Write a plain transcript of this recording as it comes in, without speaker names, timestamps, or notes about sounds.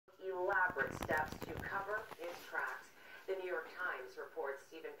elaborate steps to cover his tracks. The New York Times reports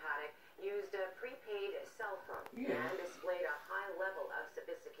Stephen Paddock used a prepaid cell phone and displayed a high level of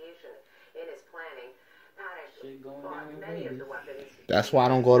sophistication in his planning. Paddock bought many of the weapons. That's why I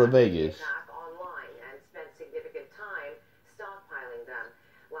don't go to Vegas. Online and spent significant time stockpiling them.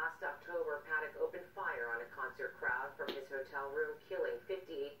 Last October, Paddock opened fire on a concert crowd from his hotel room, killing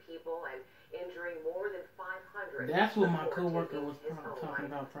 58 people and injuring more than 500. That's what my coworker was talking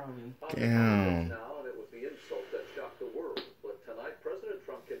about, probably. Damn. Now, and it was the insult that shocked the world. But tonight, President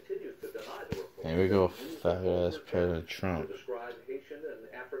Trump continues to deny the report. There we go, fat-ass President Trump. To describe Haitian and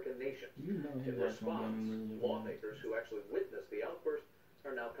African nations. You know In response, lawmakers who actually witnessed the outburst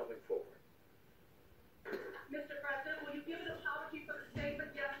are now coming forward. Mr. President, will you give an apology for the statement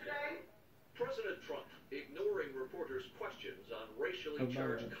yesterday? President Trump ignoring reporters' questions on racially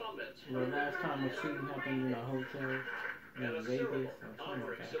charged comments. The last time a shooting happened in a hotel in Vegas,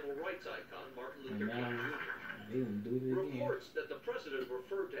 honoring civil rights icon Martin Luther King Jr. They didn't do it again. Reports that the president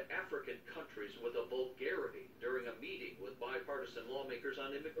referred to African countries with a vulgarity during a meeting with bipartisan lawmakers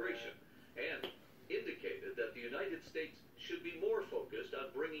on immigration, and indicated that the United States should be more focused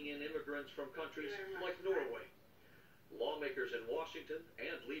on bringing in immigrants from countries like Norway. Lawmakers in Washington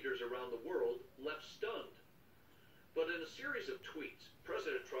and leaders around the world left stunned. But in a series of tweets,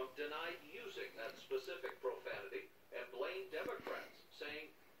 President Trump denied using that specific profanity and blamed Democrats,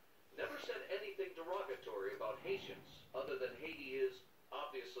 saying, "Never said anything derogatory about Haitians, other than Haiti is,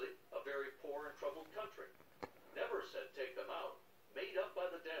 obviously, a very poor and troubled country. Never said take them out, made up by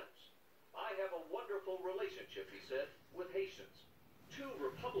the Dems. I have a wonderful relationship," he said, "with Haitians." Two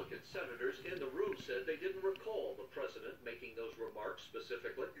Republican senators in the room said they didn't recall the president making those remarks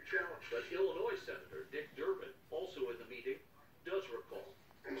specifically. But Illinois Senator Dick Durbin, also in the meeting, does recall.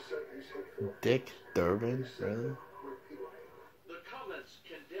 Dick Durbin? Really? The comments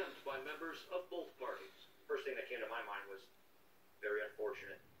condemned by members of both parties. First thing that came to my mind was very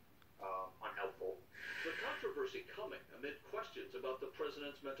unfortunate, unhelpful. The controversy coming amid questions about the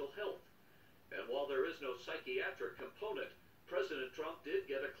president's mental health. And while there is no psychiatric component, President Trump did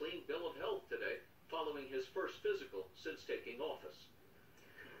get a clean bill of health today, following his first physical since taking office.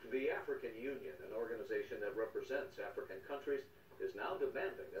 The African Union, an organization that represents African countries, is now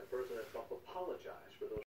demanding that President Trump apologize for those